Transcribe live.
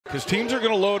because teams are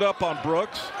going to load up on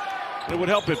Brooks. It would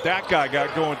help if that guy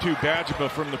got going too, Badgema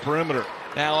from the perimeter.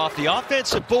 Now off the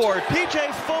offensive board,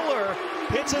 P.J. Fuller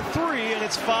hits a three, and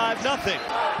it's 5-0.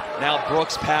 Now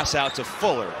Brooks pass out to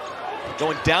Fuller.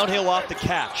 Going downhill off the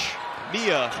catch.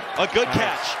 Mia, a good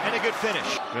catch and a good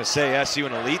finish. I'm going to say SU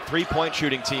an elite three-point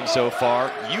shooting team so far.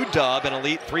 UW an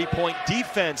elite three-point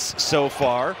defense so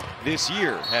far this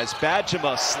year as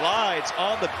Badgema slides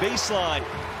on the baseline.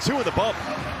 Two in the bump.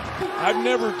 I've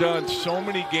never done so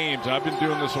many games, I've been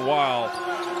doing this a while,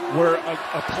 where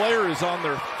a player is on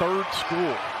their third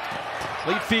school.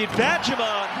 Lead feed,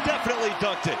 Badgema definitely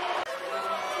dunked it.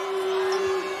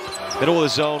 Middle of the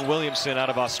zone, Williamson out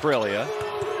of Australia.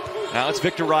 Now it's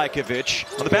Victor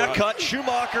Rajkovic. On the back cut,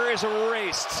 Schumacher is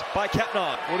erased by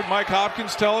Keion. What did Mike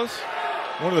Hopkins tell us?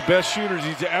 One of the best shooters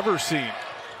he's ever seen.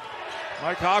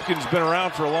 Mike Hopkins has been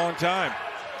around for a long time.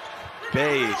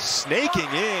 Bay snaking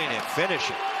in and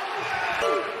finishing.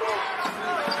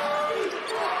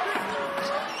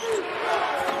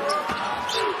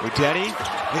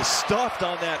 Udeni is stuffed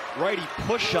on that righty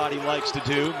push shot he likes to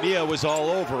do. Mia was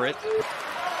all over it.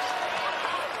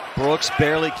 Brooks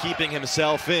barely keeping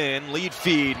himself in. Lead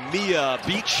feed. Mia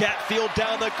beat Chatfield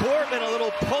down the court and a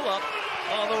little pull-up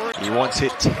on the rim. He once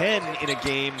hit 10 in a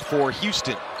game for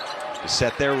Houston to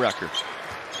set their record.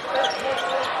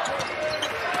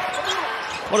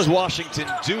 What does Washington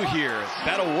do here?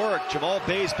 That'll work. Jamal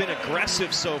Bay's been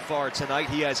aggressive so far tonight.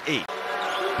 He has 8.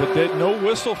 But no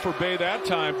whistle for Bay that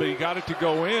time, but he got it to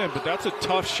go in. But that's a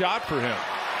tough shot for him.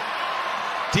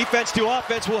 Defense to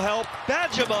offense will help.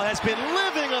 Badgema has been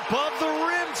living above the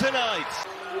rim tonight.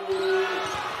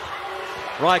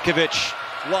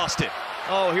 Rajkovic lost it.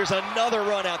 Oh, here's another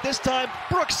run out. This time,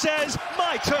 Brooks says,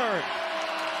 my turn.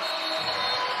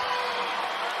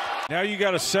 Now you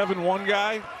got a 7-1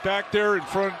 guy back there in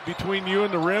front between you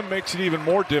and the rim, makes it even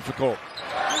more difficult.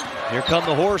 Here come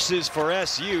the horses for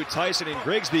SU. Tyson and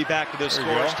Grigsby back to the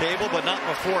scorer's table, but not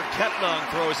before Keion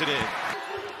throws it in.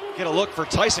 Get a look for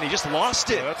Tyson. He just lost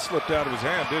it. Yeah, that slipped out of his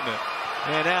hand, didn't it?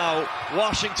 And now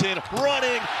Washington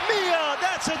running. Mia,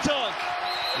 that's a dunk.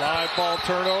 Live ball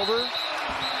turnover.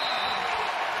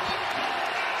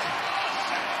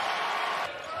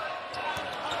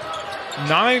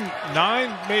 Nine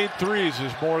made threes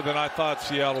is more than I thought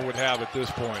Seattle would have at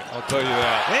this point. I'll tell you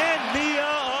that. And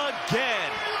Mia again.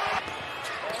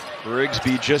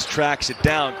 Grigsby just tracks it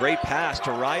down. Great pass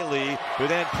to Riley, who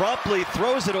then promptly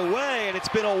throws it away, and it's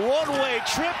been a one-way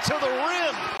trip to the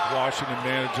rim. Washington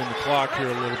managing the clock here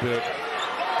a little bit.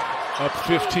 Up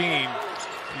 15.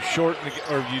 You shorten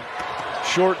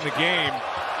the game.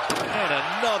 And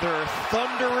another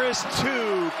thunderous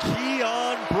two.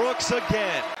 Keion Brooks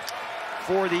again.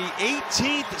 For the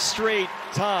 18th straight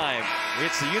time,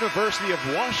 it's the University of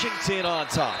Washington on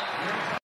top.